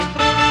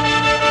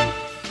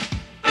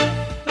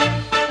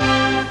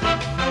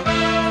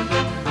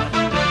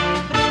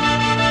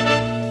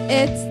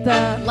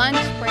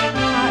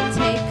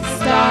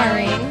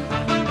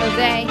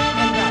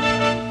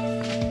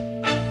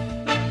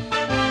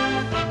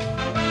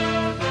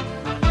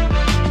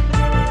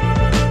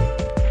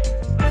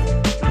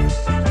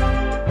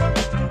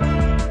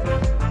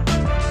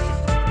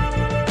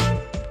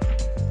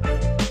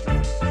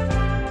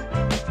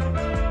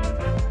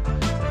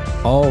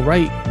All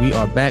right, we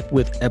are back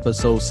with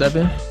episode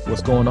 7.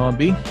 What's going on,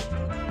 B?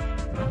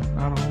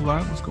 Not a whole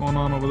lot. What's going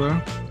on over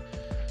there?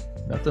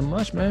 Nothing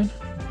much, man.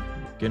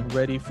 Getting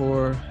ready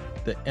for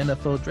the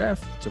NFL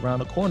draft. It's around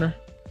the corner,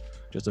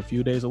 just a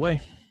few days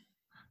away.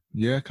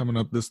 Yeah, coming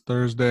up this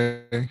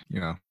Thursday.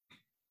 Not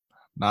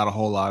a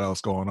whole lot else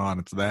going on.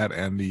 It's that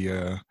and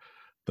the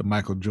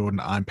Michael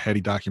Jordan I'm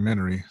Petty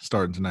documentary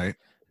starting tonight.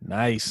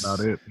 Nice. About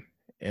it.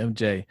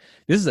 MJ.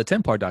 This is a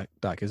 10-part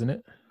doc, isn't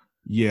it?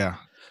 Yeah.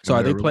 So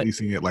are they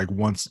releasing it like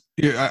once?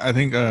 Yeah, I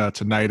think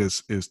tonight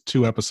is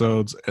 2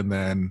 episodes, and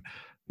then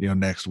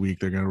next week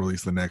they're going to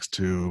release the next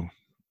 2.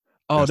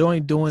 Oh, they're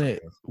only doing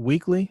it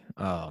weekly?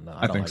 Oh no,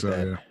 I don't think like so.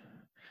 that. Yeah.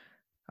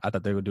 I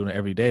thought they were doing it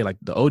every day, like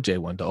the OJ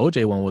one. The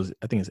OJ one was,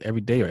 I think it's every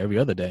day or every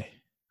other day.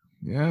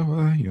 Yeah,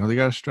 well, they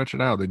got to stretch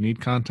it out. They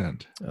need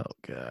content. Oh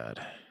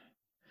God.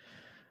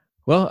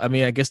 Well, I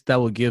mean, I guess that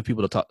will give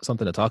people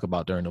something to talk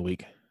about during the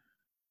week.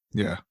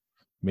 Yeah.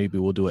 Maybe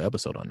we'll do an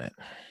episode on that.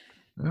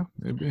 Yeah,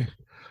 maybe.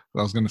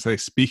 I was going to say,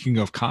 speaking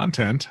of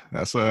content,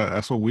 that's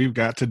what we've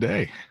got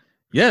today.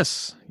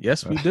 Yes,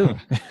 we do.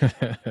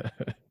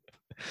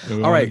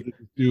 All right.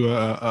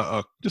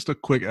 Do just a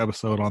quick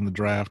episode on the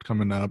draft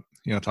coming up.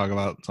 Talk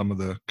about some of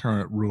the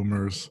current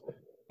rumors,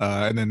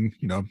 and then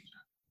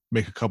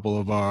make a couple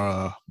of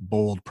our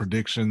bold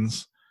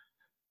predictions.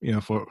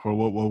 For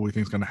what we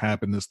think is going to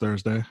happen this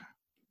Thursday.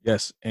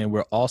 Yes, and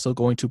we're also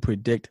going to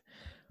predict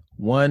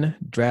one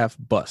draft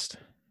bust.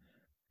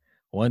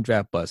 One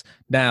draft bust.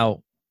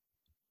 Now,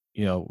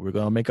 we're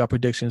going to make our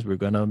predictions. We're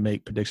going to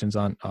make predictions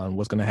on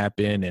what's going to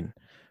happen and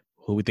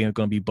who we think is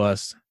going to be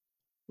bust.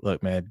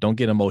 Look, man, don't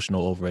get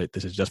emotional over it.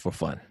 This is just for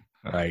fun,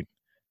 right?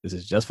 This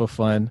is just for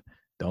fun.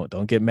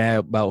 Don't get mad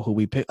about who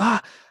we pick.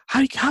 How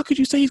could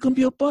you say he's going to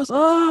be a bust?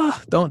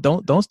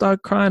 Don't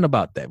start crying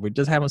about that. We're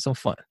just having some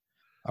fun.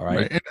 All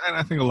right. And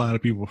I think a lot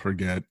of people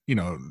forget,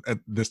 at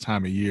this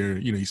time of year,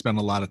 you spend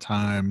a lot of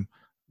time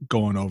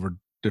going over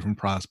different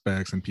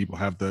prospects, and people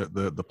have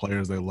the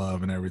players they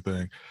love and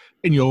everything.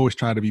 And you always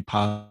try to be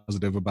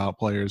positive about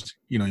players.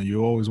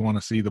 You always want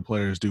to see the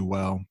players do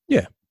well.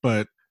 Yeah.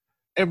 But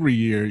every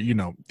year,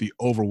 the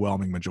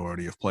overwhelming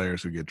majority of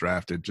players who get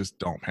drafted just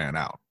don't pan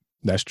out.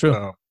 That's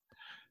true.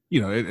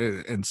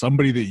 And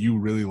somebody that you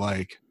really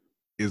like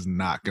is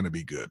not going to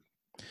be good.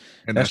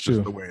 And that's true.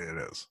 Just the way it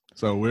is.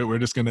 So we're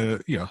just going to,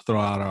 throw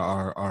out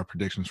our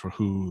predictions for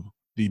who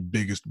the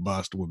biggest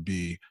bust would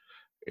be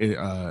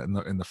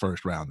in the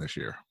first round this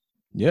year.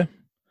 Yeah.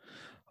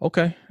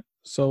 Okay.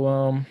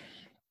 So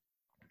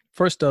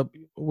first up,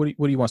 what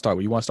do you want to start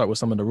with? You want to start with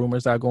some of the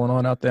rumors that are going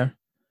on out there?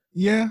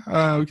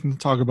 Yeah, we can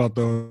talk about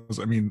those.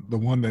 I mean, the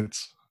one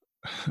that's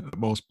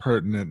most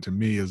pertinent to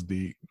me is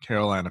the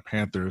Carolina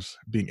Panthers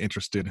being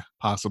interested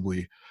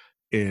possibly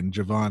in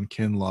Javon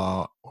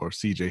Kinlaw or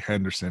CJ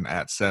Henderson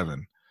at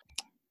 7.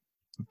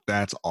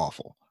 That's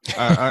awful.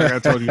 I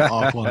told you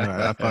awful on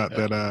that. I thought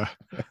that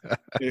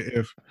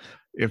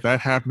if that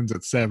happens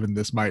at 7,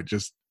 this might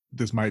just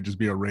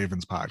be a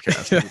Ravens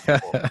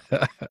podcast.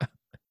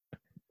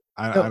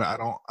 I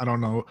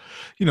don't know.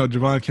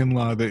 Javon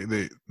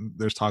Kinlaw,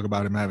 there's talk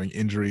about him having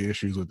injury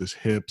issues with his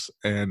hips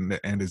and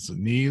his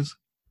knees.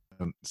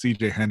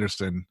 CJ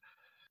Henderson,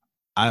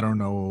 I don't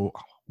know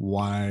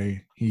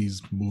why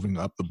he's moving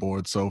up the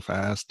board so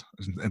fast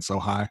and so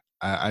high.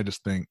 I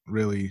just think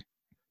really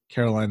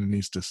Carolina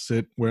needs to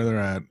sit where they're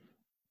at,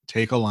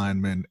 take a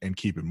lineman and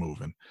keep it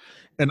moving,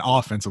 an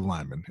offensive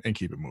lineman and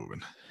keep it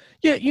moving.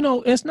 Yeah,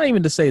 it's not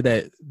even to say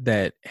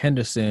that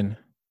Henderson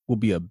will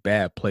be a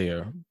bad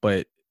player,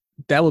 but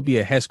that would be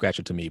a head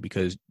scratcher to me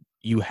because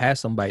you had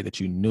somebody that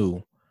you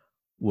knew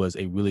was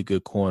a really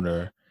good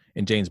corner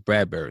in James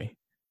Bradbury,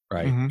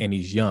 right? Mm-hmm. And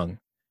he's young,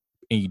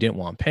 and you didn't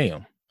want to pay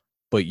him,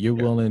 but you're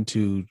willing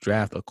to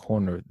draft a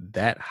corner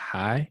that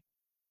high,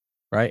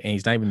 right? And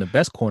he's not even the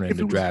best corner in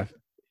the draft.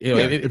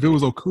 If it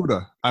was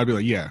Okudah, I'd be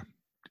like, yeah,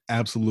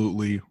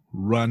 absolutely,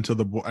 run to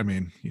the board. I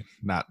mean, you're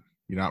not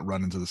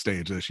running to the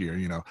stage this year.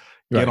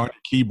 Get on your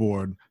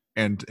keyboard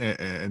and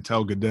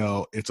tell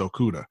Goodell it's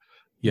Okudah.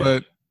 Yeah.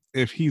 But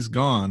if he's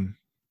gone,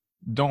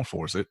 don't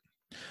force it.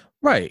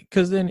 Right,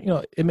 because then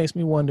it makes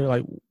me wonder,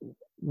 like,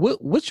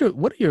 what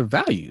are your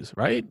values,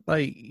 right?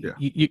 Like,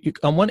 you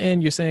on one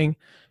end you're saying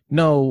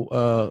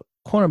no,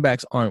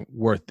 cornerbacks aren't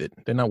worth it;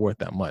 they're not worth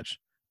that much.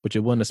 But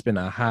you're willing to spend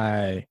a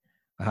high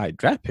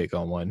draft pick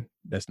on one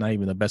that's not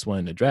even the best one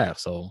in the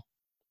draft. So,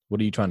 what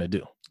are you trying to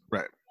do?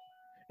 Right.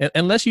 And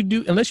unless you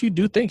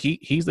do think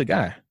he's the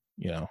guy,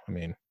 I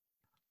mean,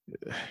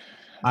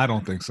 I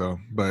don't think so,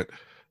 but.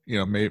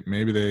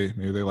 Maybe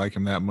they like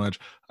him that much.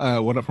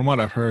 From what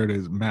I've heard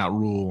is Matt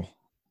Rule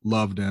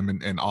loved him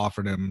and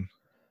offered him,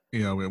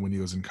 when he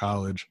was in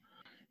college.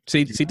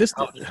 See, this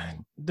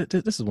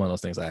is one of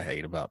those things I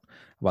hate about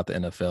the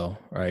NFL,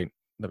 right?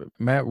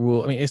 Matt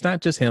Rule. I mean, it's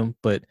not just him,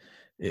 but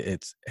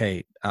it's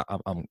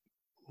I'm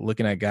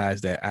looking at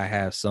guys that I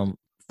have some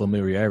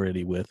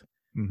familiarity with,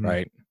 mm-hmm.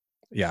 right?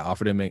 Yeah, I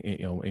offered him,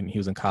 and he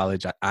was in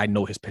college. I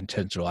know his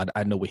potential.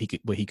 I know what he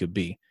could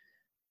be.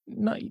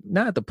 Not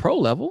at the pro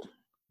level.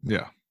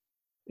 Yeah.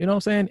 You know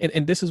what I'm saying?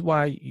 And this is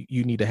why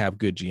you need to have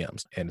good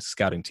GMs and a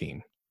scouting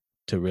team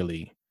to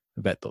really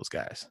vet those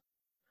guys.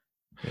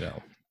 You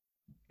know,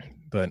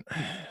 but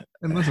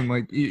And listen,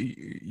 like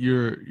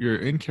you're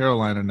in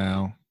Carolina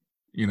now.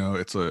 You know,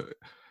 it's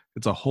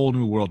a whole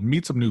new world.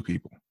 Meet some new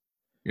people.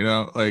 You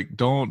know, like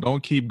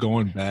don't keep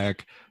going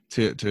back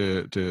to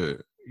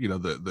you know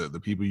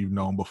the people you've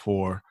known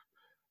before.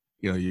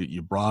 You know,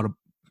 you brought a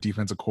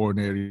defensive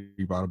coordinator,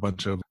 you brought a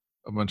bunch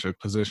of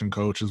position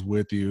coaches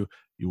with you.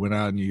 You went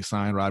out and you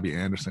signed Robbie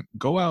Anderson.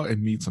 Go out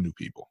and meet some new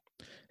people.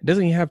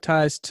 doesn't he have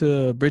ties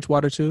to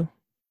Bridgewater too?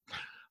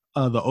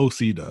 The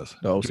OC does.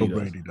 The OC Joe does.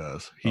 Brady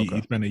does. Okay.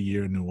 He spent a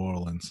year in New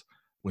Orleans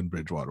when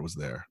Bridgewater was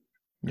there.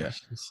 Yeah.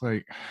 It's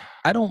like,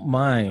 I don't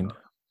mind.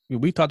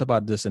 We talked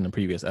about this in the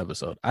previous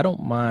episode. I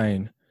don't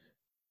mind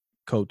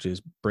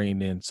coaches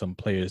bringing in some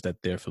players that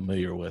they're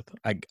familiar with.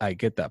 I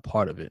get that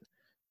part of it.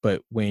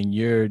 But when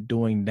you're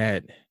doing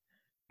that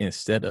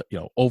instead of,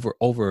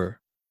 over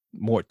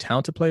more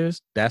talented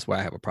players, that's where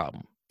I have a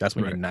problem. That's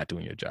when Right. you're not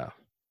doing your job.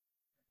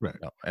 right.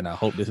 And I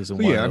hope this isn't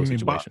So, one yeah, of those I mean,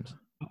 situations.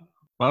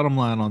 Bottom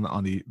line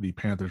on the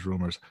Panthers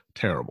rumors,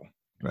 terrible.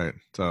 Right.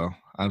 So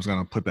I'm just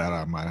gonna put that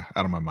out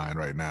of my mind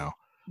right now.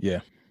 Yeah.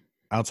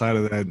 Outside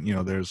of that,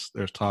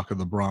 there's talk of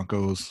the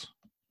Broncos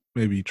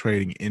maybe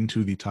trading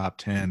into the top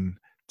 10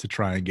 to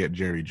try and get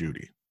Jerry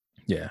Jeudy.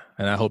 Yeah.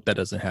 And I hope that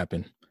doesn't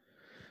happen.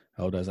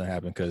 I hope it doesn't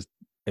happen, because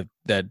if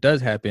that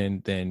does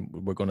happen, then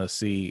what we're going to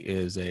see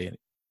is a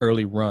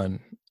early run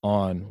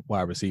on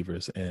wide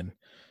receivers. And,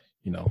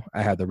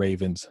 I have the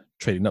Ravens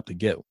trading up to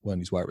get one of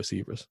these wide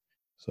receivers.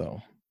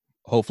 So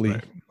hopefully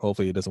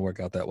it doesn't work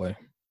out that way.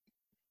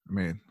 I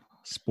mean,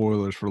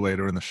 spoilers for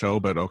later in the show,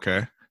 but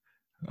okay.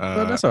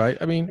 Well, that's all right.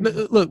 I mean,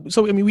 look.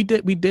 So I mean, we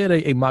did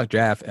a mock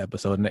draft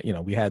episode,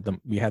 and we had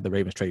the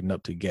Ravens trading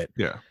up to get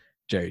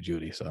Jerry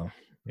Jeudy. So I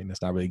mean,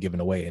 that's not really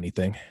giving away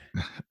anything.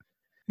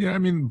 Yeah, I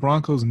mean,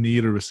 Broncos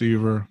need a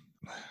receiver.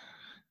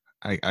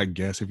 I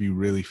guess if you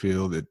really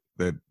feel that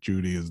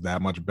Jeudy is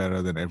that much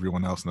better than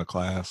everyone else in the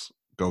class,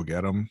 go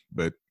get him.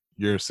 But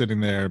you're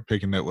sitting there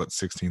picking at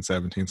 16,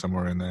 17,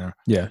 somewhere in there.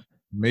 Yeah.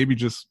 Maybe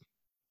just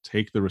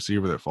take the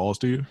receiver that falls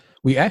to you.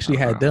 We actually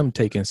had them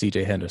taking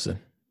CJ Henderson.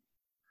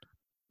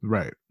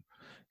 Right.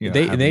 Yeah,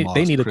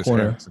 they need a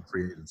corner.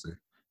 Free agency.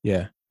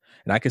 Yeah.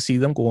 And I could see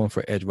them going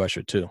for edge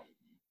rusher too.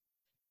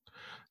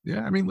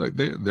 Yeah, I mean, look,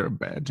 they're a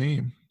bad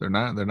team. They're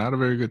not a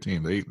very good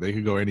team. They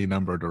could go any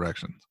number of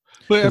directions.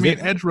 But I mean,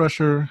 edge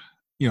rusher,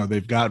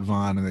 they've got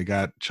Vaughn and they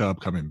got Chubb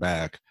coming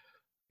back.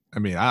 I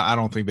mean, I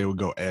don't think they would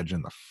go edge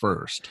in the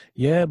first.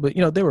 Yeah, but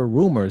there were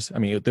rumors. I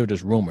mean, there were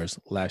just rumors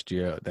last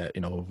year that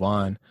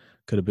Vaughn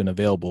could have been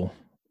available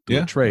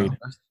to a trade.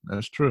 No,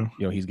 that's true.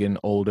 He's getting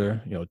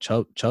older.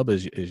 Chubb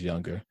is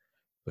younger,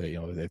 but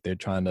if they're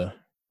trying to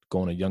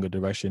go in a younger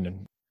direction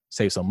and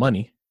save some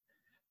money,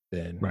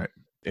 then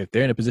if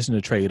they're in a position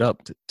to trade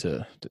up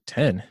to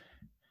 10,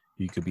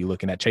 you could be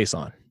looking at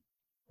Chason,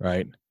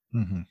 right?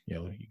 Mm-hmm.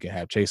 You can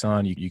have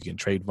Chason, you can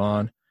trade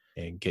Vaughn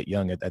and get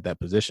Young at that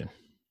position.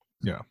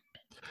 Yeah.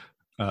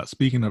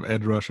 Speaking of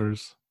edge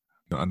rushers,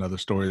 another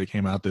story that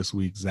came out this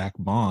week, Zach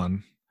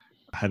Bond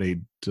had a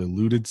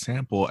diluted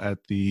sample at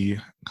the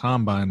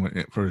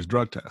combine for his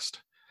drug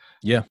test.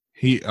 Yeah.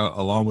 He,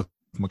 along with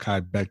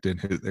Mekhi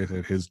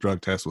Becton, his drug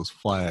test was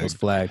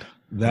flagged.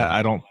 That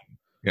I don't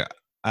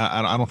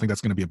think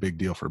that's going to be a big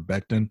deal for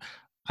Becton.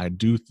 I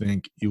do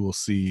think you will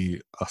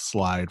see a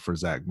slide for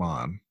Zach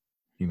Bond,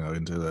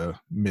 into the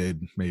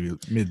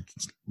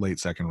late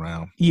second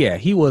round. Yeah,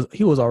 he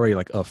was already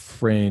like a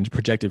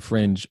projected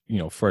fringe,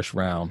 first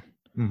round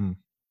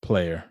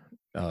player.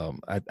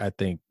 I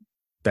think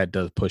that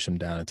does push him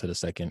down into the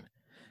second,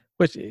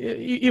 which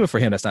even for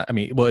him, that's not. I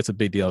mean, well, it's a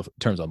big deal in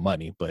terms of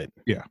money, but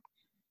yeah,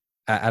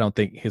 I don't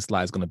think his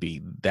slide is going to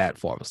be that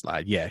far of a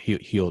slide. Yeah,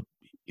 he'll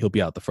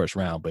be out the first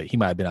round, but he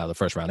might have been out of the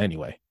first round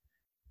anyway.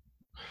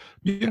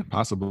 Yeah,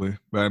 possibly.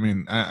 But I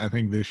mean, I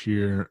think this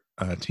year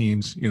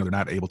teams, they're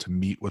not able to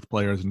meet with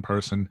players in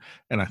person,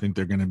 and I think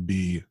they're going to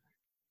be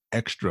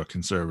extra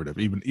conservative,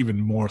 even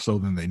more so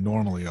than they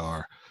normally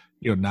are.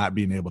 Not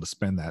being able to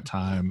spend that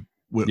time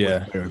with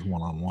players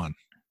one-on-one.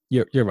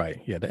 You're right.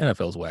 Yeah, the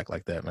NFL's whack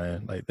like that,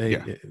 man. Like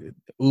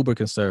uber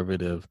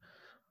conservative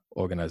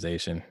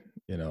organization.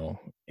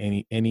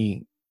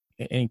 Any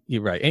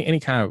you're right. Any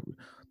kind of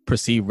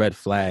perceived red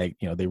flag,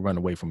 they run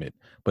away from it,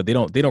 but they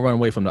don't run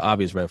away from the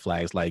obvious red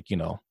flags, like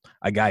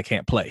a guy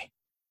can't play,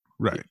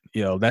 right?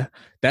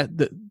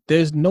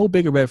 There's no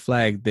bigger red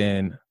flag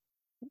than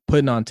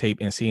putting on tape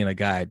and seeing a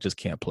guy just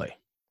can't play.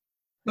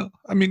 No,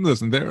 I mean,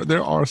 listen,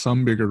 there are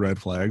some bigger red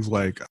flags,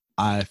 like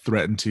I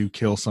threatened to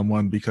kill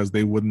someone because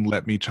they wouldn't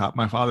let me chop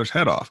my father's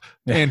head off,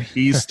 and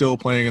he's still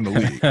playing in the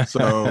league.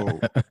 So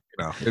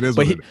it is.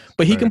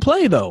 But he can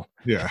play though.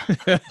 Yeah.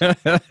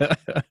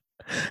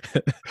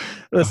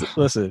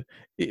 listen,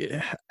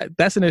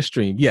 that's an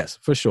extreme, yes,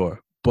 for sure.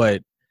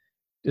 But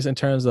just in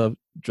terms of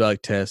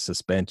drug tests,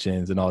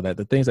 suspensions, and all that,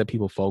 the things that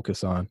people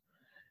focus on,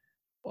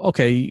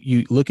 okay,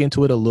 you look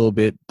into it a little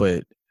bit,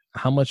 but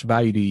how much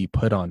value do you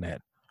put on that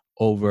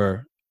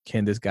over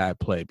can this guy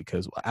play?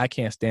 Because I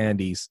can't stand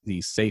these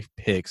safe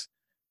picks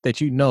that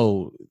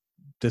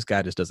this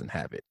guy just doesn't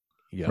have it,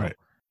 Right.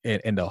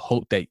 and the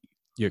hope that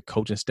your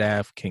coaching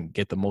staff can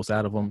get the most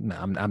out of him. No,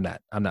 I'm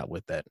not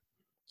with that.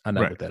 I'm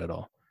not Right. with that at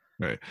all.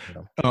 Right.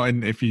 Oh,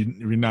 and if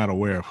you're not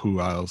aware of who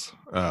I was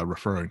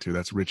referring to,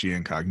 that's Richie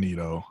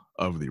Incognito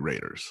of the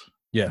Raiders.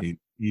 Yeah.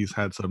 He's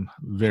had some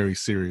very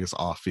serious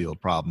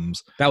off-field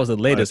problems. That was the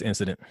latest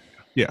incident.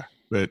 Yeah,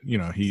 but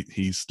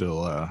he's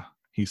still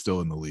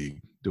in the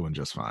league doing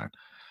just fine.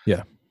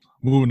 Yeah.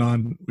 Moving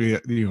on,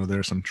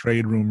 there's some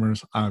trade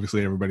rumors.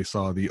 Obviously, everybody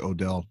saw the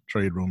Odell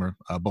trade rumor.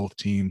 Both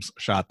teams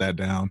shot that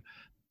down.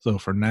 So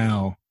for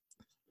now,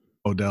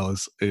 Odell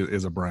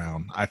is a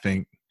Brown. I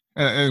think,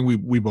 and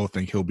we both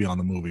think he'll be on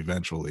the move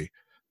eventually,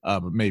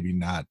 but maybe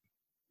not,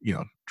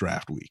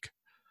 draft week.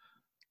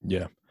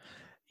 Yeah.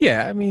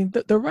 Yeah, I mean,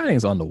 the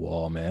writing's on the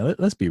wall, man.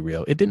 Let's be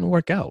real. It didn't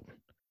work out.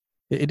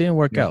 It didn't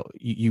work out.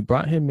 You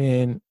brought him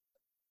in,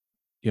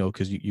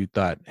 because you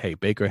thought, hey,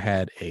 Baker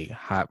had a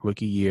hot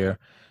rookie year.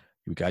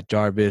 We got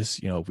Jarvis.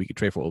 If we could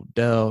trade for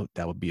Odell,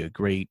 that would be a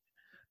great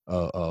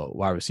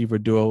wide receiver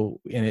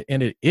duo. And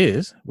it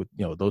is with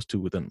those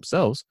two within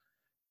themselves.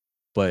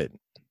 But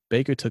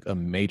Baker took a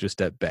major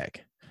step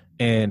back,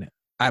 and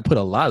I put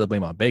a lot of the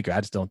blame on Baker.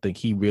 I just don't think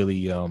he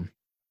really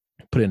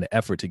put in the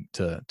effort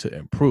to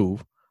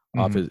improve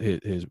off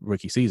his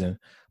rookie season.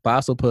 But I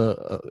also put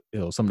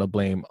some of the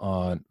blame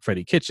on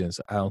Freddie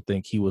Kitchens. I don't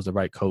think he was the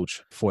right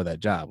coach for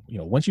that job.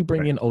 Once you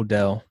bring in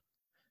Odell,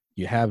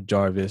 you have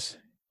Jarvis,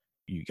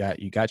 you got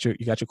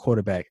your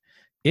quarterback.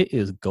 It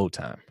is go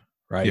time,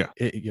 right?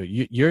 Yeah.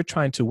 You're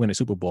trying to win a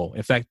Super Bowl.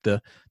 In fact,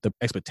 the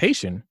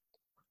expectation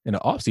in the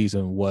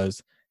offseason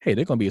was, hey,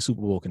 they're going to be a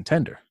Super Bowl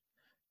contender.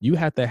 You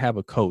have to have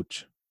a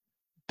coach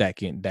that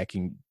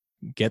can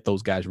get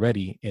those guys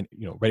ready and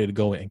ready to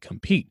go and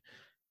compete.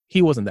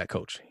 He wasn't that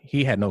coach.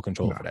 He had no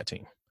control over that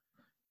team.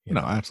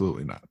 No,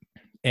 absolutely not.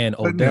 And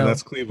Odell,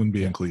 that's Cleveland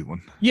being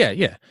Cleveland.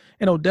 Yeah.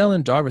 And Odell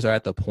and Jarvis are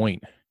at the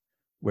point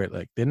where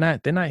they're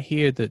not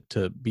here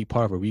to be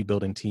part of a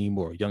rebuilding team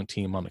or a young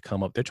team on the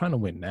come up. They're trying to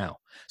win now.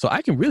 So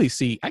I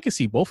can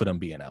see both of them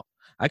being out.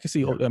 I can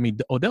see. I mean,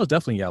 Odell's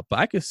definitely out, but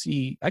I can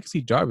see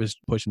Jarvis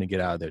pushing to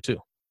get out of there too.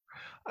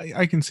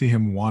 I can see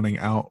him wanting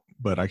out,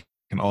 but I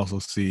can also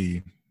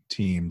see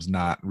teams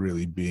not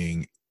really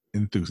being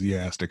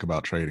enthusiastic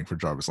about trading for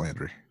Jarvis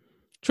Landry.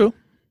 True.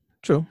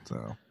 So,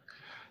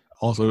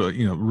 also,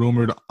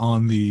 rumored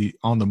on the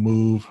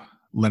move,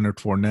 Leonard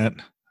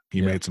Fournette.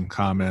 He made some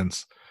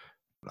comments,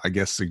 I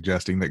guess,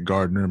 suggesting that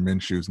Gardner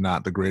Minshew's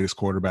not the greatest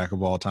quarterback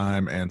of all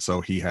time, and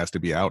so he has to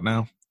be out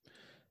now.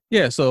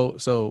 Yeah,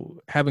 so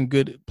having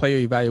good player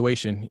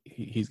evaluation,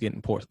 he's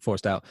getting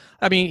forced out.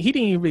 I mean, he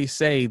didn't even really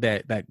say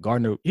that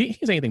Gardner. He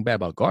didn't say anything bad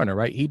about Gardner,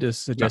 right? He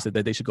just suggested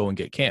that they should go and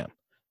get Cam,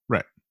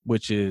 right?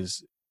 Which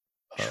is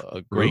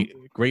a great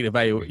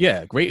evaluation.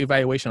 Yeah, great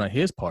evaluation on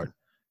his part.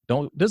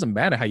 Doesn't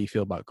matter how you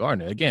feel about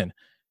Gardner. Again,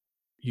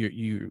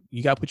 you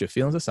got to put your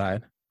feelings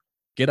aside,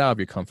 get out of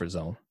your comfort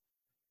zone,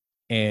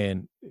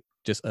 and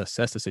just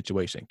assess the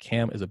situation.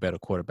 Cam is a better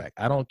quarterback.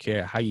 I don't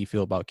care how you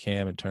feel about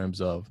Cam in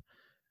terms of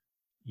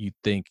you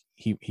think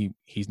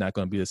he's not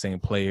going to be the same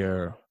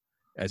player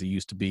as he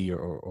used to be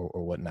or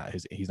whatnot.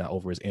 He's not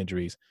over his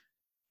injuries.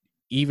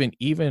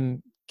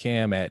 Even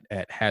Cam at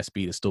half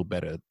speed is still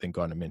better than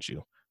Gardner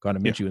Minshew.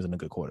 Gardner Minshew isn't a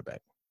good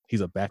quarterback.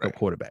 He's a backup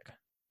quarterback.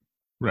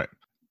 Right.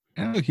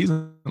 And look, he's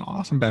an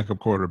awesome backup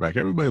quarterback.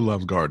 Everybody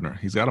loves Gardner.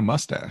 He's got a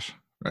mustache,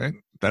 right?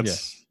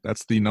 That's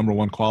the number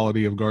one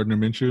quality of Gardner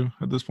Minshew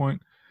at this point.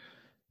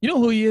 You know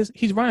who he is?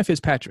 He's Ryan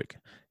Fitzpatrick.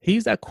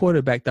 He's that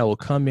quarterback that will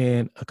come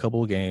in a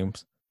couple of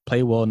games,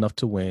 play well enough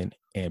to win,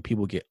 and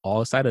people get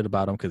all excited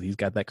about him because he's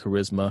got that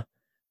charisma,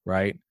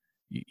 right?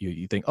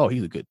 You think, oh,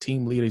 he's a good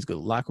team leader. He's a good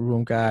locker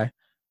room guy.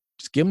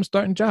 Just give him a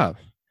starting job.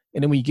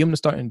 And then when you give him a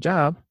starting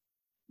job,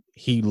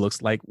 he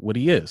looks like what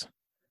he is,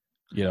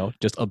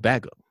 just a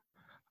backup.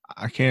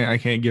 I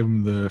can't give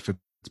him the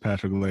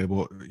Fitzpatrick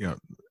label.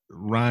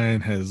 Ryan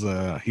has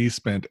he's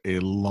spent a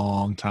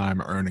long time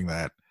earning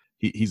that.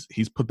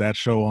 He's put that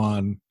show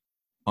on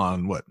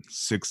what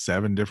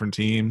 6-7 different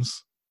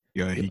teams.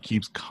 He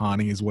keeps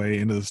conning his way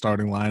into the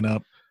starting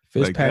lineup.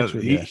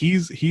 Fitzpatrick,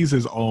 he's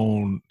his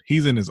own.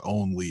 He's in his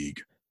own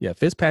league. Yeah,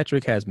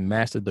 Fitzpatrick has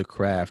mastered the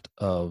craft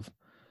of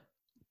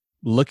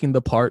looking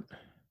the part,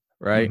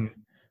 right? Mm-hmm.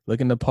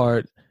 Looking the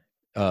part,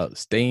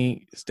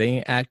 staying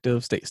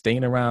active,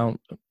 staying around,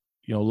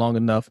 long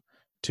enough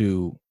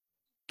to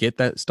get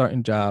that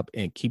starting job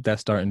and keep that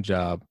starting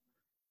job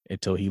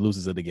until he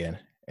loses it again,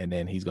 and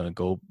then he's gonna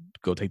go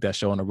take that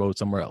show on the road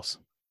somewhere else.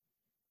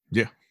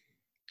 Yeah.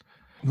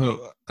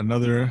 So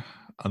another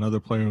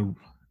player.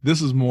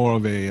 This is more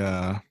of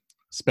a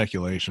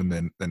speculation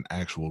than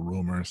actual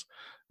rumors.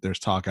 There's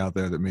talk out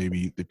there that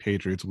maybe the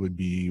Patriots would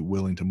be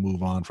willing to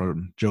move on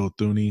from Joe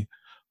Thuney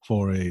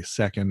for a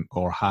second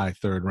or high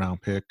third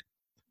round pick.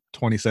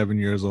 27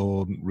 years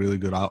old, really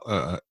good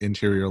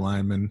interior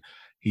lineman.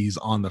 He's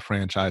on the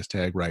franchise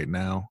tag right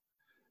now.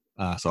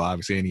 So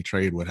obviously any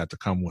trade would have to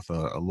come with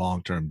a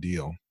long-term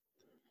deal.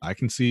 I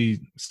can see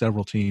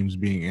several teams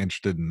being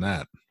interested in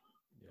that.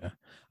 Yeah.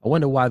 I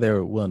wonder why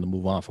they're willing to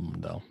move on from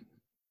him, though.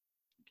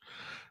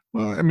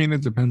 Well, I mean,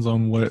 it depends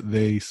on what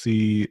they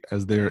see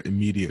as their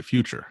immediate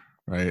future,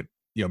 right?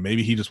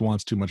 Maybe he just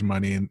wants too much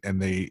money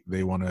and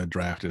they want to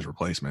draft his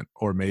replacement,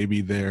 or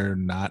maybe they're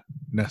not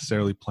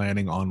necessarily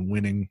planning on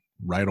winning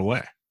right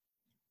away.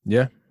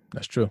 Yeah,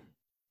 that's true.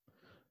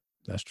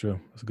 That's true.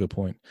 That's a good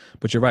point.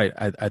 But you're right.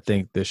 I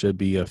think there should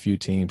be a few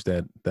teams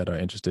that are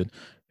interested.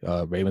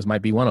 Ravens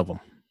might be one of them.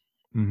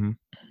 Mm-hmm.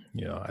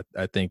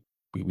 I think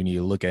we need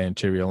to look at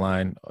interior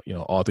line,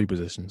 all three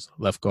positions: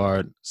 left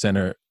guard,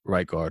 center,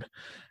 right guard.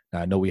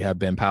 Now, I know we have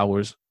Ben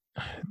Powers.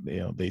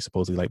 They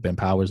supposedly like Ben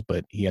Powers,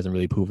 but he hasn't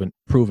really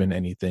proven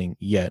anything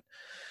yet.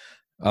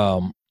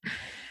 Our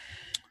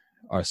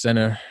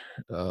center,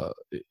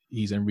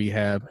 he's in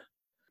rehab,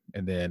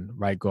 and then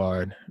right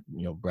guard,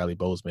 Bradley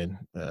Bozeman,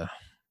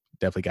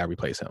 definitely got to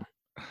replace him.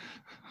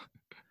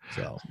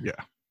 So yeah.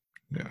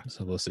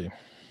 So we'll see.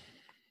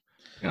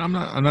 Yeah,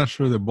 I'm not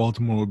sure that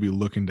Baltimore would be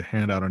looking to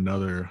hand out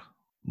another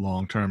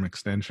long-term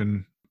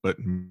extension, but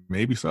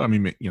maybe so. I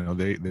mean,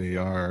 they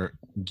are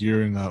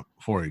gearing up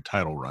for a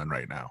title run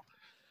right now.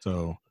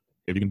 So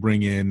if you can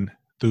bring in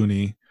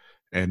Thuney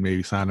and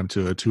maybe sign him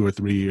to a 2 or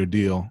 3 year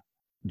deal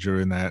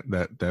during that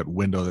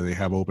window that they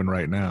have open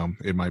right now,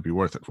 it might be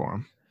worth it for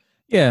them.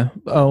 Yeah,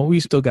 we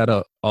still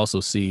gotta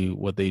also see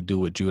what they do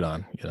with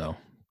Judon.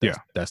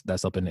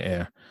 That's up in the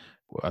air.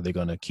 Are they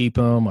gonna keep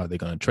him? Are they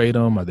gonna trade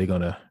him? Are they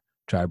gonna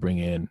try to bring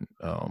in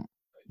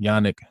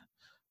Yannick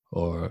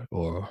or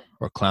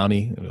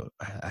Clowney?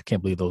 I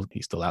can't believe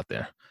he's still out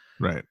there.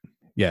 Right.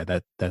 Yeah,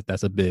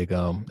 that's a big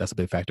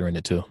factor in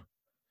it too.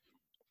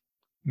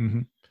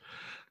 Mm-hmm.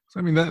 So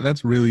I mean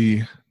that's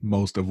really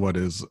most of what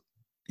is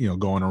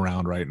going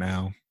around right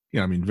now.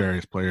 I mean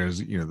various players.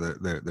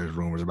 There's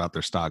rumors about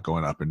their stock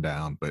going up and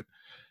down, but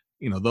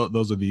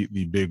those are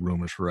the big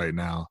rumors for right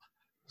now.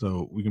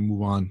 So we can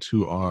move on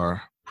to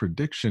our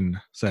prediction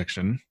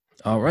section.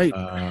 All right.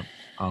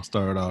 I'll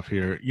start off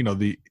here.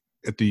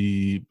 At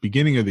the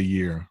beginning of the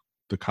year,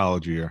 the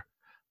college year,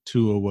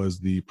 Tua was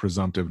the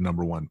presumptive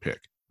number 1 pick.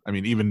 I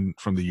mean, even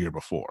from the year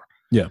before.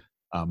 Yeah.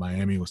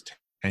 Miami was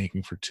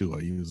tanking for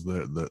Tua. He was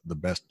the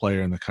best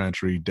player in the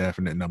country,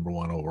 definite number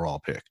 1 overall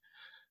pick.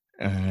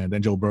 And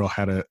then Joe Burrow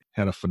had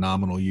a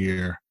phenomenal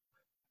year.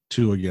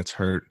 Tua gets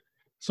hurt.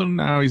 So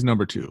now he's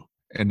number 2.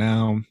 And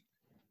now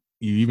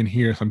you even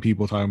hear some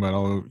people talking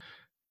about,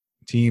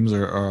 teams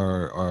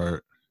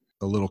are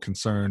a little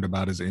concerned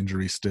about his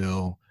injury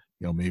still.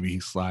 Maybe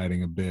he's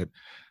sliding a bit.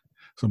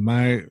 So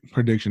my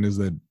prediction is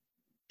that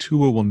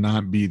Tua will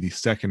not be the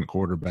second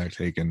quarterback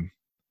taken.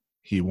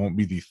 He won't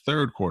be the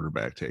third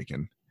quarterback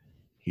taken.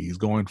 He's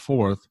going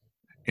 4th,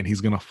 and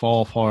he's going to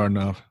fall far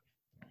enough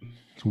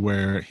to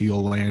where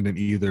he'll land in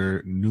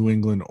either New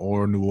England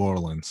or New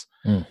Orleans,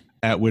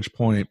 at which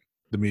point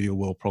the media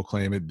will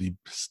proclaim it the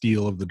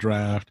steal of the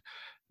draft.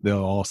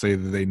 They'll all say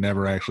that they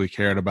never actually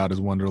cared about his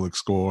Wonderlic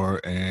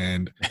score,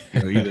 and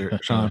either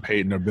Sean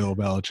Payton or Bill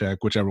Belichick,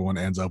 whichever one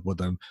ends up with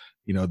them,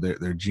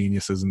 they're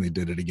geniuses and they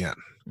did it again.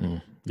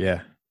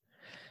 Yeah,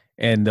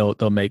 and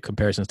they'll make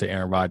comparisons to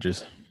Aaron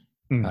Rodgers.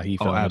 He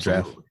fell in the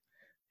draft.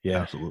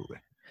 Yeah, absolutely.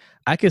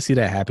 I can see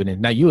that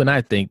happening. Now, you and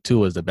I think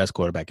Tua is the best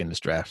quarterback in this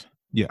draft.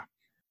 Yeah.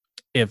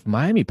 If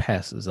Miami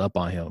passes up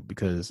on him,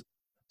 because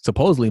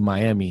supposedly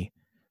Miami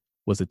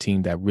was a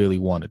team that really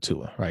wanted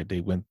Tua, right?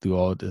 They went through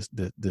all this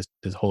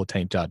whole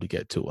tank job to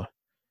get Tua,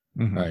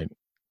 right?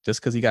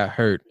 Just because he got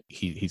hurt,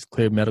 he's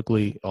clear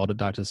medically. All the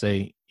doctors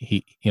say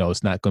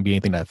it's not going to be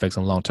anything that affects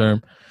him long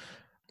term.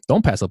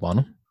 Don't pass up on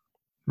him,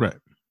 right?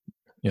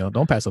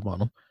 Don't pass up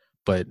on him.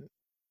 But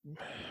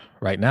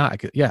right now, I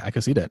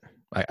could see that.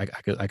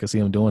 I could see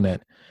him doing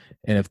that.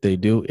 And if they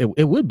do,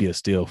 it would be a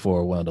steal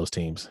for one of those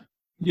teams.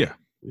 Yeah.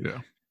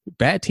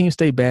 Bad teams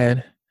stay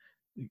bad.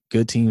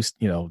 Good teams,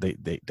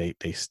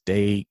 they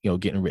stay,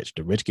 getting rich.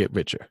 The rich get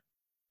richer.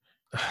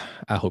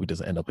 I hope he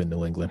doesn't end up in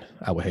New England.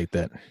 I would hate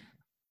that.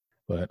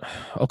 But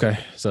okay,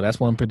 so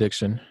that's one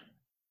prediction.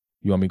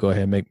 You want me to go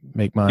ahead and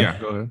make mine? Yeah,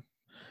 go ahead.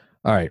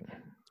 All right.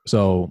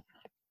 So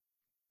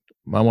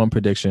my one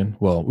prediction.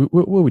 Well,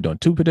 what are we doing?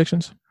 2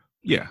 predictions?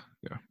 Yeah.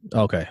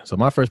 Okay. So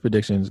my first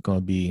prediction is going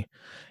to be,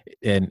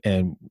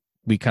 and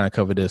we kind of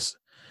covered this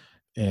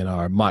in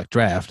our mock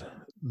draft.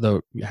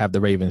 Have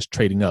the Ravens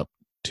trading up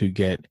to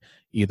get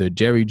either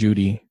Jerry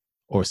Jeudy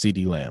or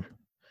CeeDee Lamb.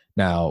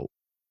 Now,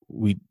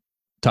 we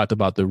talked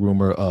about the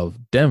rumor of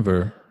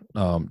Denver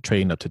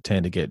trading up to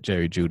 10 to get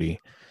Jerry Jeudy.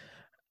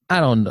 I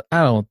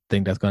don't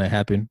think that's going to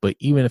happen, but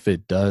even if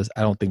it does,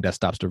 I don't think that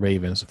stops the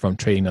Ravens from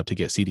trading up to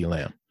get CeeDee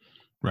Lamb.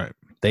 Right.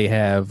 They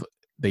have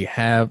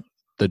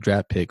the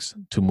draft picks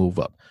to move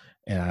up.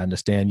 And I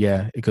understand,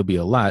 it could be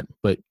a lot,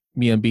 but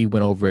me and B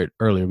went over it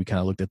earlier. We kind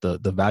of looked at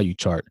the value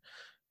chart.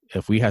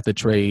 If we have to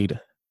trade,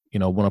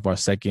 one of our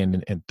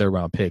second and third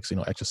round picks,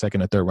 extra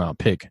second and third round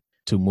pick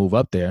to move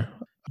up there,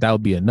 that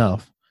would be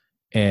enough.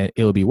 And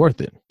it would be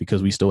worth it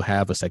because we still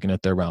have a second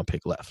and third round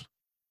pick left.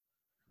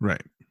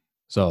 Right.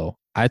 So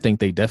I think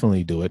they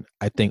definitely do it.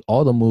 I think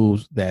all the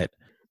moves that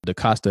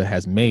DaCosta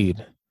has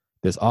made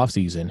this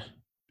offseason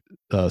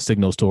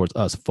signals towards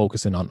us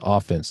focusing on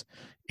offense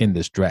in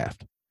this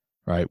draft,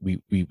 right?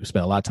 We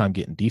spent a lot of time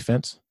getting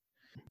defense.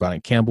 Brought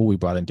in Campbell. We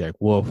brought in Derek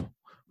Wolfe.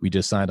 We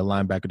just signed a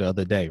linebacker the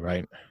other day,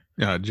 right?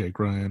 Yeah, Jake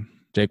Ryan.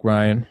 Jake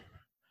Ryan.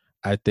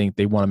 I think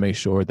they want to make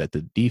sure that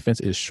the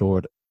defense is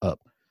shored up,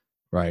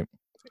 right?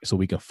 So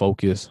we can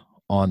focus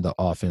on the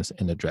offense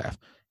in the draft.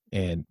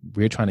 And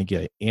we're trying to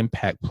get an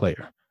impact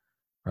player,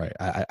 right?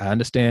 I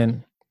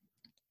understand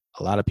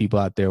a lot of people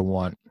out there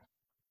wants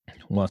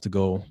to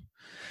go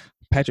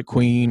Patrick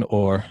Queen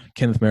or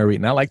Kenneth Murray.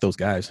 And I like those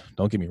guys.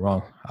 Don't get me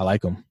wrong. I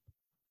like them.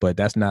 But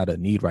that's not a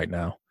need right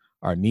now.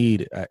 Our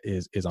need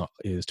is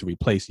to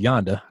replace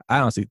Yanda. I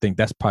honestly think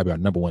that's probably our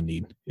number one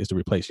need, is to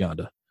replace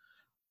Yanda.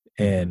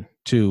 And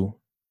two,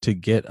 to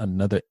get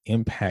another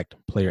impact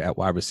player at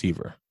wide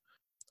receiver.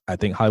 I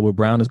think Hollywood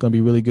Brown is going to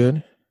be really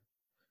good.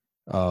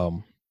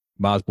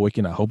 Miles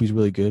Boykin, I hope he's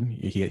really good.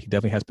 He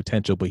definitely has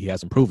potential, but he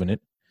hasn't proven it.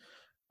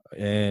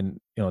 And,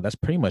 that's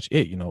pretty much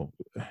it.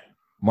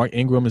 Mark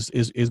Ingram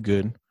is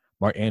good.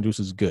 Mark Andrews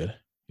is good.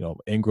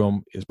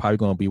 Ingram is probably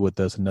going to be with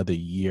us another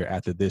year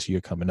after this year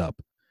coming up.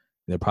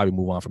 They'll probably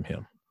move on from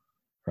him,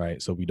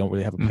 right? So we don't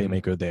really have a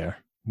playmaker there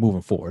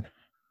moving forward.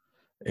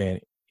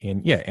 And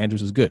yeah,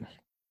 Andrews is good.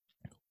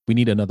 We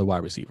need another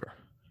wide receiver.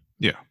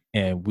 Yeah.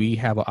 And we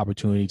have an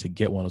opportunity to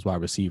get one of those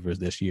wide receivers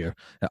this year,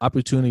 an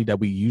opportunity that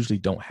we usually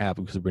don't have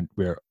because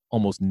we're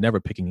almost never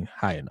picking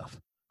high enough.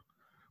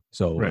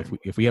 So right.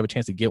 if we have a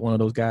chance to get one of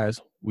those guys,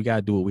 we got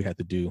to do what we have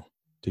to do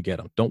to get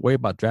them. Don't worry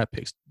about draft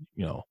picks.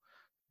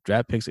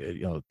 Draft picks,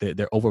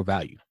 they're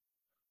overvalued.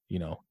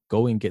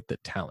 Go and get the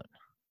talent.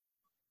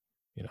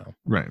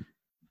 Right.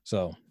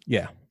 So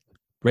yeah,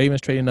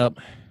 Ravens trading up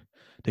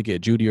to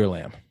get Judy or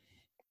Lamb.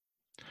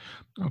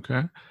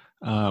 Okay.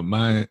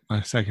 My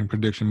second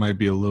prediction might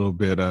be a little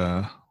bit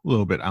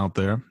out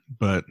there,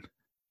 but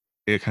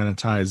it kind of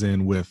ties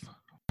in with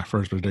my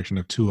first prediction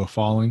of Tua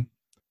falling.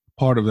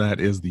 Part of that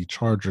is the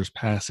Chargers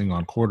passing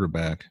on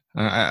quarterback.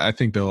 I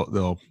think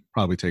they'll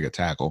probably take a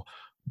tackle,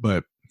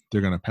 but they're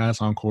going to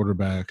pass on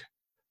quarterback.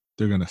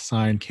 They're going to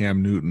sign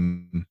Cam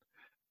Newton,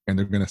 and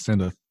they're going to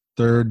send a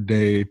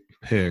third-day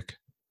pick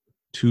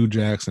to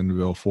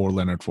Jacksonville for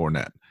Leonard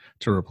Fournette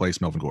to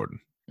replace Melvin Gordon.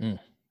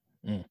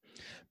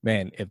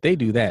 Man, if they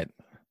do that,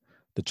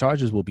 the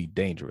Chargers will be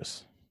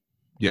dangerous.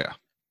 Yeah.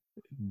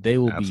 They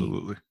will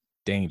absolutely be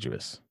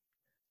dangerous.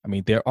 I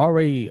mean, they're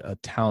already a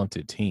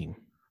talented team.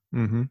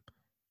 Mm-hmm.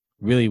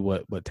 Really,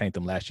 what tanked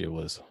them last year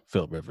was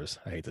Phillip Rivers.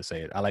 I hate to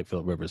say it. I like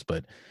Phillip Rivers,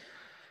 but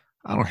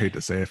I don't hate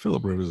to say it.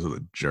 Phillip Rivers is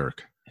a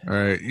jerk. All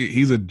right,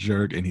 he's a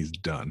jerk, and he's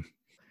done.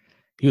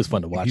 He was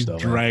fun to watch, he's though.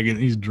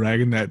 He's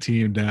dragging that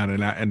team down,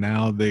 and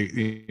now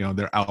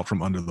they're out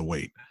from under the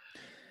weight.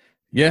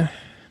 Yeah.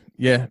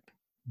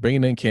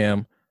 Bringing in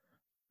Cam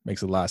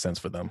makes a lot of sense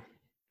for them,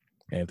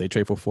 and if they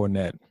trade for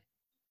Fournette,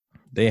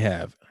 they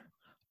have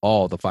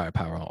all the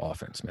firepower on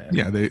offense, man.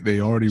 Yeah, they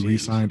already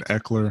re-signed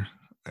Eckler.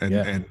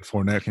 And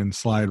Fournette can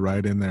slide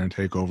right in there and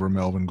take over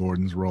Melvin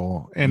Gordon's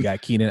role. And you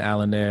got Keenan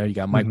Allen there. You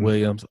got Mike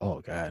Williams.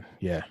 Oh, God.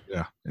 Yeah.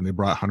 Yeah. And they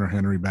brought Hunter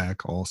Henry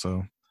back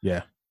also.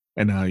 Yeah.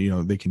 And now,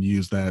 they can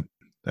use that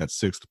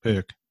sixth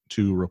pick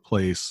to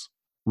replace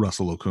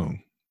Russell Okung.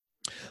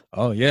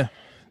 Oh, yeah.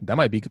 That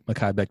might be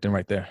Mekhi Becton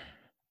right there.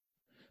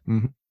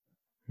 Mm-hmm.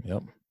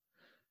 Yep.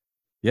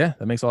 Yeah,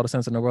 that makes all the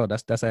sense in the world.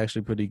 That's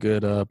actually a pretty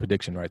good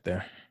prediction right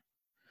there.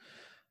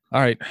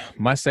 All right.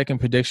 My second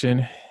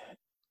prediction,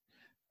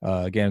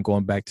 again,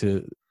 going back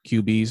to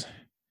QBs,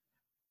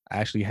 I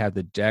actually have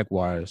the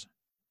Jaguars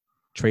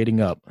trading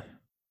up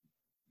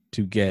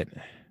to get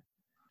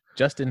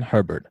Justin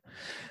Herbert.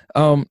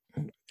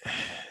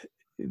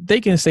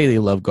 They can say they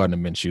love Gardner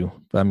Minshew,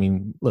 but I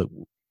mean, look,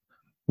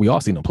 we all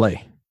seen him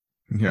play,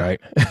 right?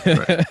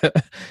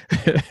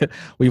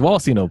 We've all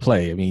seen him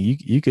play. I mean,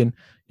 you can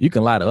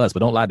lie to us, but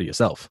don't lie to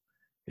yourself.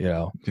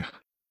 Yeah.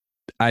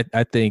 I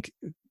think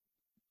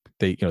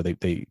they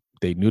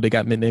knew they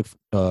got Nick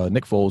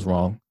Foles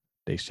wrong.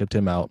 They shipped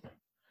him out.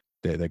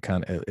 They're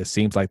kind of. It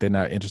seems like they're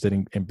not interested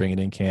in bringing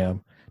in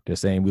Cam. They're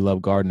saying we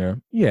love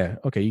Gardner. Yeah,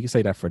 okay, you can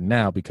say that for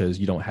now because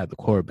you don't have the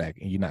quarterback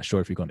and you're not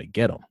sure if you're going to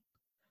get him,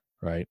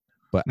 right?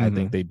 But I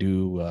think they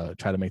do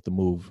try to make the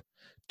move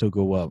to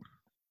go up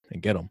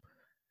and get him.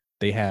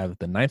 They have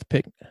the 9th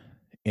pick,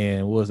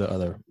 and what was the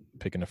other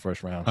pick in the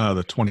first round?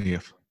 The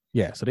 20th.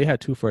 Yeah, so they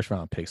had 2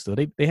 first-round picks. So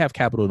they have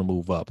capital to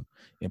move up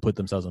and put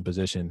themselves in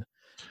position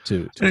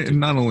to and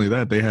not only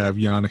that, they have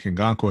Yannick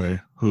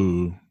Ngakoue,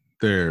 who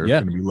they're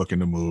going to be looking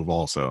to move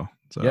also.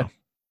 So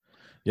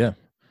yeah.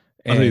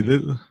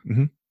 And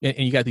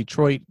you got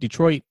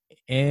Detroit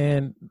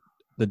and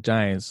the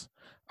Giants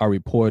are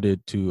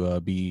reported to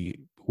be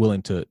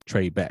willing to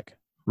trade back.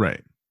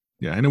 Right.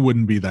 Yeah, and it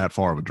wouldn't be that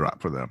far of a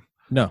drop for them.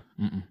 No.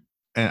 And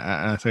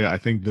I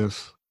think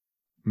this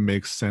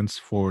makes sense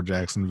for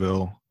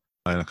Jacksonville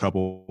in a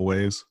couple of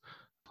ways.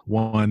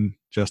 One,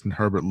 Justin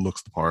Herbert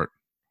looks the part.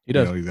 He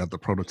does. He's got the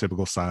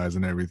prototypical size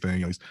and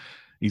everything.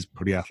 He's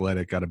pretty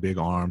athletic, got a big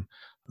arm.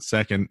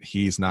 Second,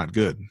 he's not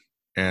good.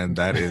 and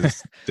that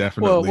is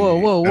Whoa, whoa,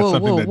 definitely whoa, that's whoa,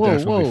 something whoa, that whoa,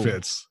 definitely whoa.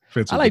 fits I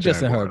with the like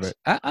Justin Jaguars.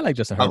 Herbert. I like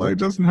Justin I Herbert. like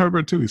Justin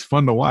Herbert too. He's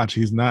fun to watch.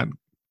 He's not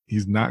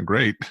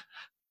great.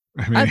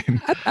 I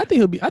mean, I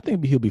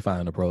think he'll be fine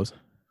in the pros.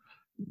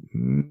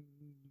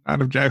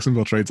 out of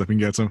Jacksonville traits, I can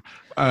get some.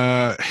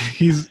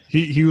 He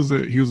was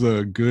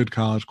a good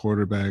college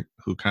quarterback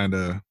who kind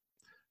of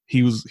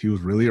he was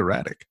really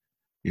erratic,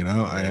 you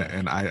know.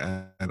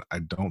 Yeah. I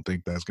don't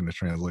think that's going to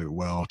translate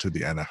well to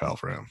the NFL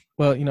for him.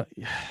 Well,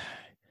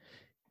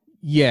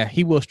 yeah,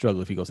 he will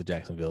struggle if he goes to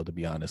Jacksonville. To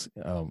be honest,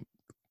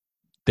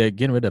 they're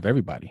getting rid of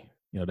everybody.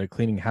 They're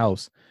cleaning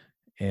house,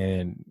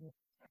 and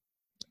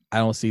I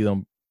don't see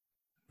them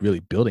really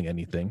building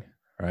anything,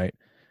 right?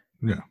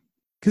 Yeah.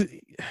 Because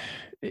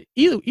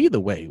either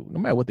way, no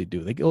matter what they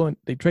do, they go and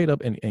they trade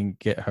up and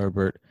get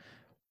Herbert.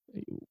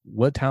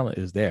 What talent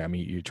is there? I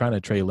mean, you're trying to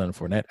trade Leonard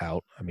Fournette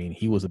out. I mean,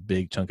 he was a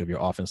big chunk of your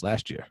offense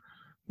last year.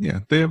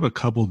 Yeah, they have a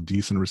couple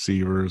decent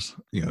receivers.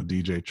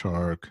 DJ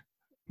Chark,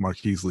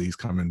 Marquise Lee's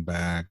coming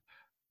back,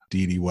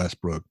 D.D.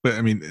 Westbrook. But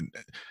I mean,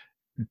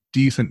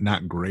 decent,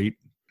 not great.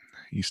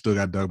 You still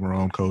got Doug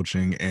Marrone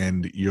coaching,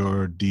 and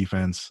your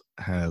defense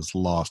has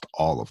lost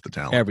all of the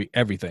talent.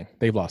 Everything.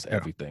 They've lost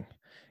everything.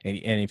 And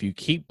if you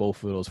keep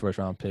both of those first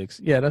round picks,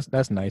 yeah,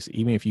 that's nice.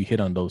 Even if you hit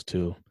on those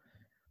two,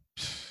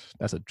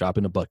 that's a drop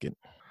in the bucket.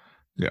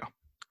 Yeah.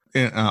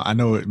 And, I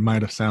know it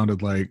might have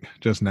sounded like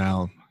just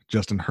now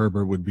Justin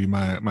Herbert would be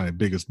my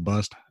biggest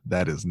bust.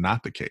 That is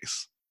not the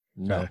case.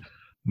 No.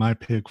 My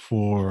pick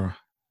for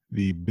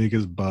the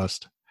biggest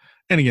bust,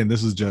 and again,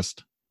 this is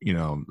just, I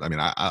mean,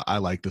 I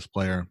like this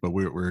player, but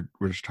we're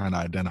just trying to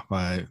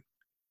identify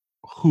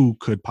who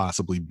could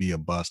possibly be a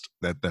bust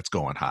that's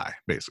going high,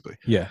 basically.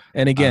 Yeah.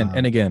 And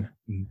again,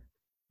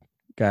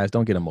 guys,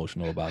 don't get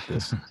emotional about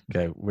this.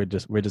 Okay. We're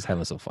just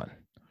having some fun.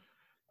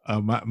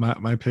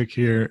 My pick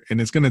here,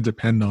 and it's going to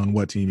depend on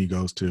what team he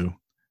goes to,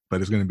 but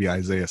it's going to be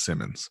Isaiah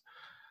Simmons.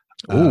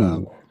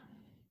 Ooh.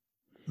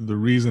 The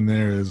reason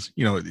there is,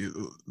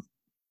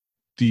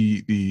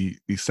 the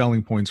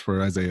selling points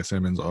for Isaiah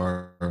Simmons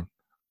are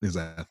his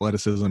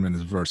athleticism and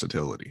his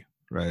versatility,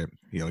 right?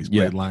 He's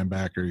played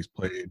linebacker, he's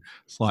played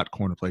slot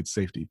corner, played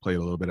safety, played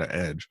a little bit of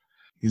edge.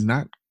 He's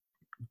not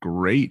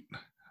great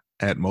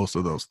at most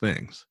of those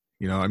things.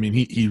 I mean,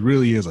 he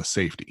really is a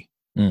safety.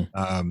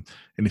 And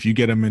if you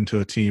get him into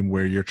a team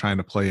where you're trying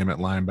to play him at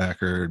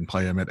linebacker and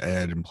play him at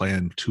edge and play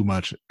him too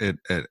much in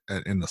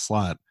the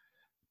slot,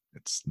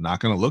 it's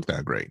not going to look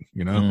that great.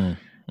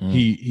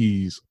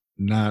 He's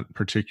not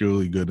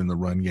particularly good in the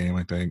run game.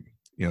 I think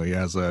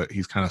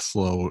he's kind of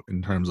slow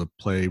in terms of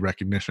play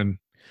recognition.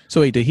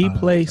 So wait, did he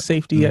play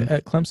safety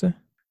at Clemson?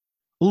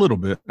 A little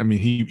bit. I mean,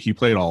 he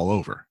played all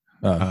over.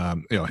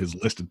 His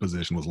listed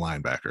position was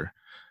linebacker.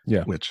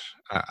 Yeah, which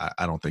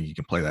I don't think you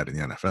can play that in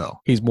the NFL.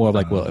 He's more of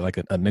like like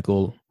a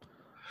nickel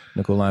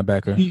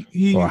linebacker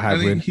or a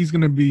hybrid. I think he's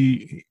going to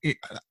be.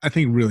 I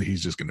think really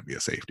he's just going to be a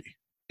safety,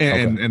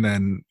 and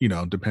then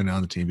depending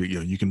on the team,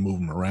 you can move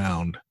him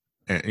around,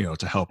 and,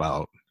 to help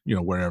out,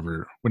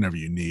 whenever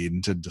you need,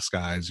 and to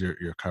disguise your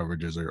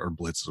coverages or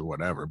blitzes or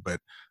whatever. But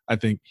I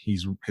think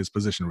his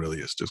position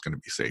really is just going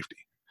to be safety.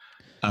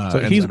 So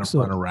he's going to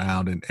run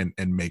around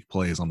and make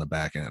plays on the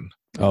back end.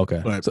 Okay,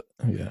 but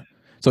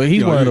So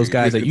he's one of those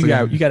guys that you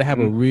got to have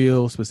a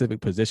real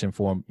specific position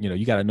for him.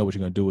 You got to know what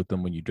you're going to do with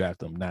them when you draft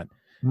them. Not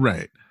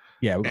right.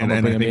 Yeah, and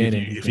I think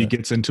if he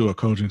gets into a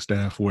coaching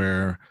staff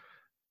where,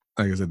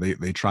 like I said,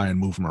 they try and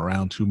move him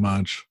around too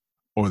much,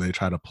 or they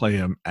try to play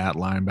him at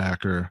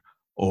linebacker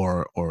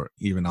or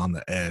even on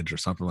the edge or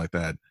something like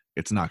that,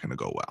 it's not going to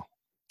go well.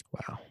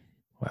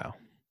 Wow.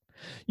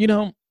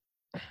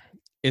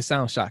 It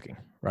sounds shocking,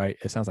 right?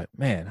 It sounds like,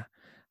 man,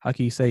 how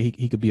can you say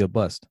he could be a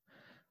bust?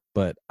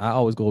 But I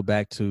always go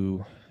back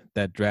to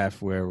that draft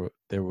where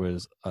there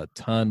was a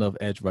ton of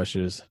edge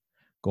rushers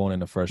going in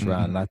the first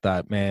round. And I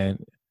thought,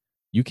 man,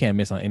 you can't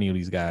miss on any of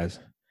these guys.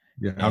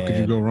 Yeah, how could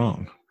you go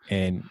wrong?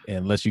 And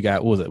unless you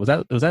got, what was it?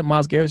 Was that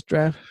Myles Garrett's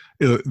draft?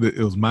 It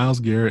was Myles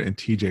Garrett and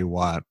TJ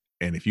Watt.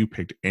 And if you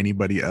picked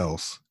anybody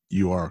else,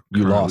 you are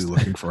currently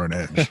looking for an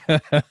edge.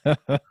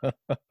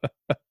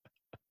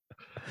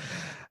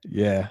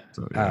 Yeah.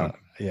 So,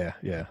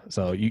 yeah.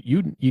 So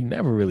you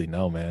never really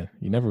know, man.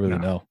 You never really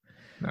know.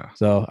 No.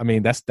 So I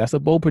mean that's a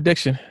bold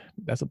prediction.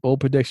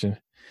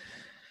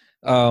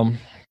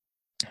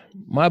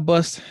 My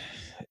bust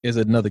is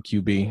another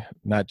QB,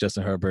 not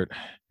Justin Herbert.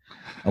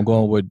 I'm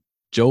going with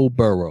Joe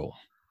Burrow.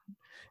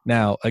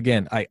 Now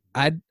again,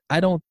 I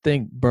don't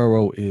think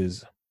Burrow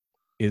is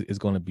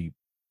going to be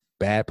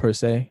bad per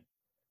se,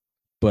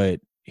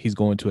 but he's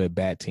going to a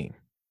bad team,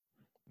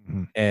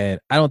 and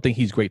I don't think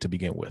he's great to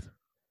begin with.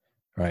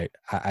 Right?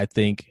 I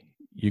think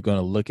you're going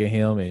to look at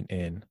him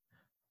and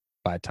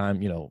by the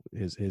time,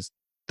 his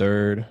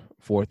third,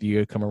 fourth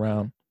year come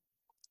around,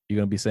 you're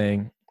going to be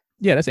saying,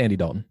 yeah, that's Andy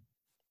Dalton.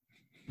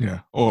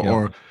 Yeah.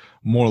 Or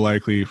more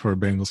likely for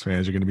Bengals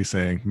fans, you're going to be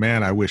saying,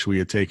 man, I wish we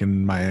had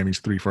taken Miami's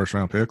 3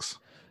 first-round picks.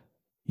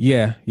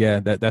 Yeah.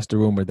 That's the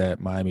rumor that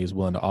Miami is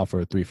willing to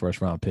offer 3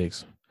 first-round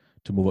picks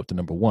to move up to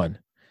number 1.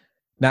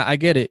 Now, I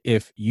get it.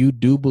 If you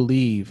do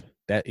believe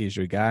that is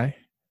your guy,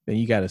 then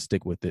you got to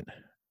stick with it,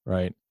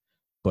 right?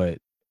 But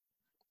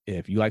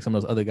if you like some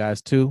of those other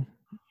guys too,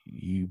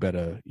 you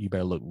better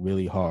look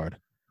really hard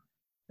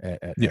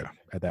at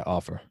that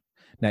offer.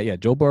 Now, yeah,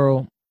 Joe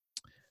Burrow,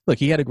 look,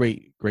 he had a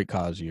great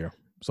college year,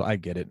 so I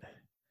get it.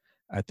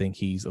 I think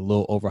he's a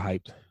little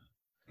overhyped,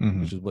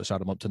 which is what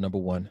shot him up to number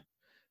 1.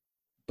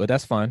 But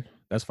that's fine.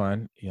 That's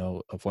fine.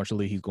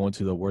 Unfortunately, he's going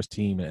to the worst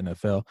team in the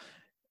NFL,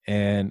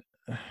 and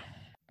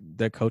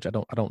their coach, I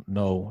don't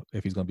know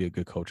if he's going to be a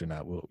good coach or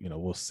not.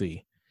 We'll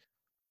see.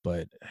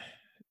 But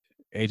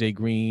AJ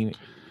Green,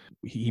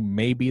 he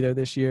may be there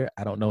this year.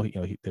 I don't know.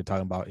 They're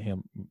talking about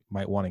him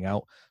might wanting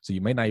out, so you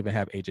may not even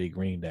have AJ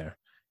Green there.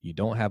 You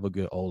don't have a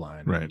good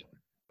O-line. Right.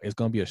 It's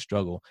going to be a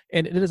struggle.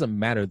 And it doesn't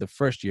matter the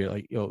first year.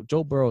 Like,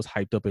 Joe Burrow's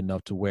hyped up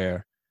enough to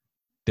where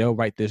they'll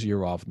write this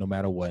year off no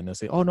matter what. And they'll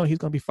say, oh, no, he's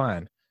going to be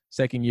fine.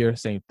 Second year,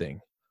 same thing.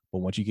 But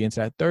once you get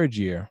into that third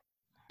year,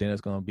 then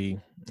it's going to be,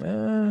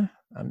 I'm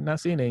not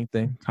seeing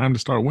anything. Time to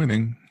start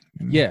winning.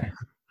 Yeah.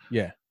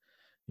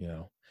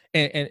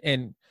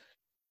 And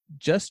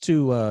just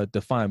to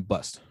define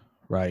bust,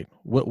 right?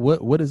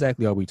 What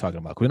exactly are we talking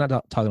about? We're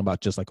not talking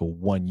about just like a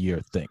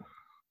 1-year thing.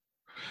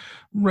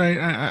 Right.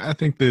 I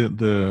think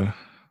the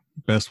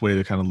best way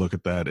to kind of look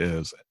at that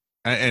is,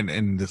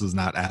 and this is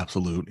not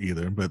absolute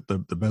either, but the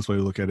best way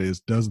to look at it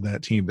is, does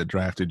that team that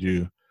drafted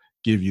you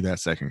give you that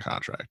second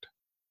contract?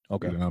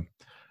 Okay.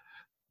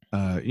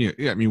 I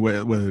mean,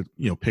 whether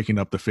picking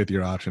up the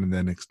 5th-year option and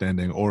then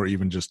extending, or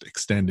even just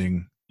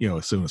extending,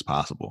 as soon as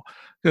possible,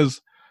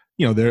 because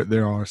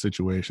there are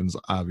situations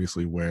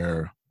obviously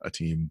where a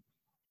team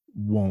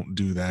won't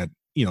do that.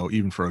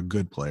 Even for a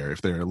good player,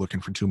 if they're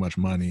looking for too much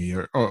money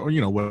or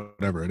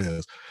whatever it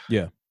is.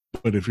 Yeah.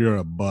 But if you're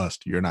a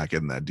bust, you're not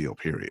getting that deal,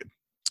 period.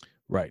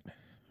 Right.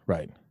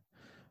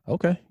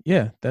 Okay.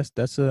 Yeah.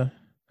 That's a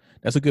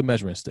good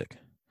measuring stick.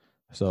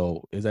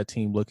 So is that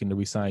team looking to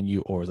re-sign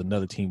you, or is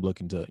another team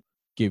looking to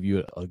give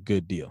you a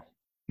good deal?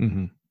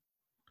 Mm-hmm.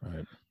 All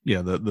right.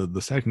 Yeah.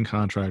 The second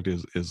contract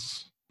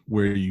is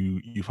where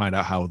you find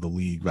out how the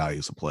league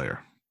values a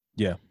player.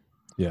 Yeah.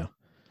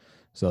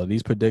 So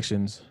these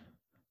predictions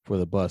for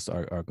the bust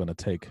are going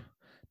to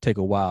take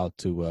a while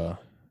to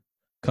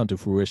come to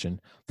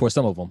fruition. For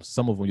some of them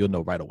you'll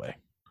know right away.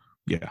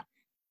 Yeah.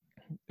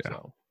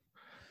 So,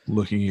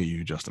 looking at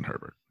you, Justin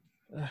Herbert.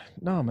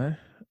 No, man,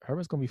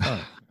 Herbert's gonna be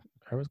fine.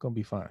 Herbert's gonna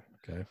be fine.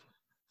 Okay.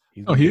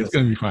 He is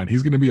going to be fine.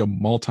 He's going to be a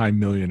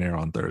multi-millionaire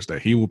on Thursday.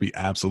 He will be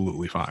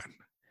absolutely fine.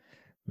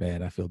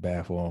 Man, I feel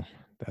bad for him.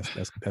 That's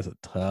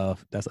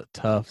a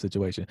tough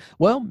situation.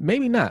 Well,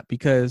 maybe not,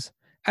 because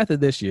after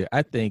this year,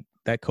 I think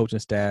that coaching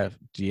staff,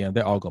 GM,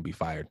 they're all going to be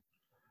fired.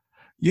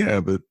 Yeah,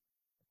 but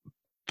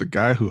the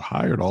guy who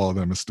hired all of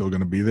them is still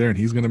going to be there, and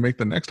he's going to make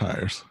the next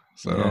hires.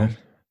 So yeah,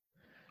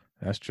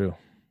 that's true.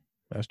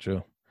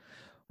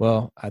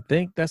 Well, I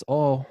think that's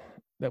all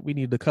that we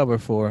need to cover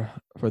for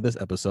this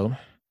episode. Is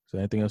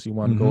there anything else you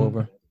want to go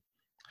over?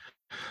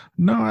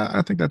 No,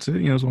 I think that's it.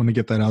 I just want to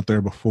get that out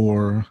there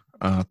before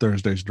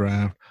Thursday's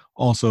draft.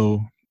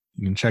 Also,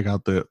 you can check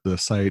out the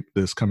site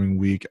this coming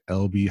week,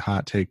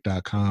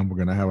 lbhottake.com. We're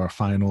going to have our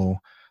final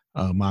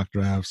mock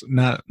drafts.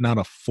 Not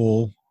a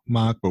full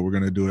mock, but we're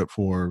going to do it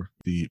for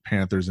the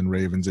Panthers and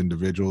Ravens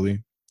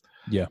individually.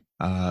 Yeah.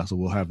 So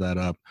we'll have that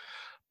up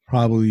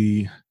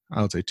probably,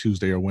 I would say,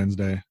 Tuesday or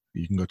Wednesday.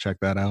 You can go check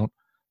that out.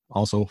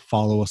 Also,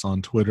 follow us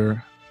on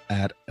Twitter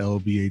at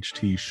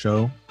LBHT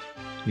Show.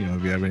 If you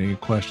have any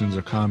questions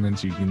or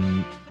comments, you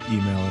can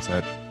email us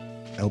at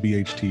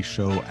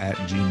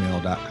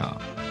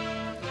lbhtshow@gmail.com.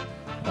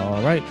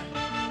 All right.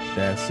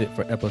 That's it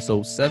for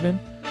episode 7.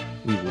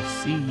 We will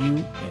see you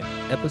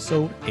in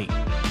episode 8.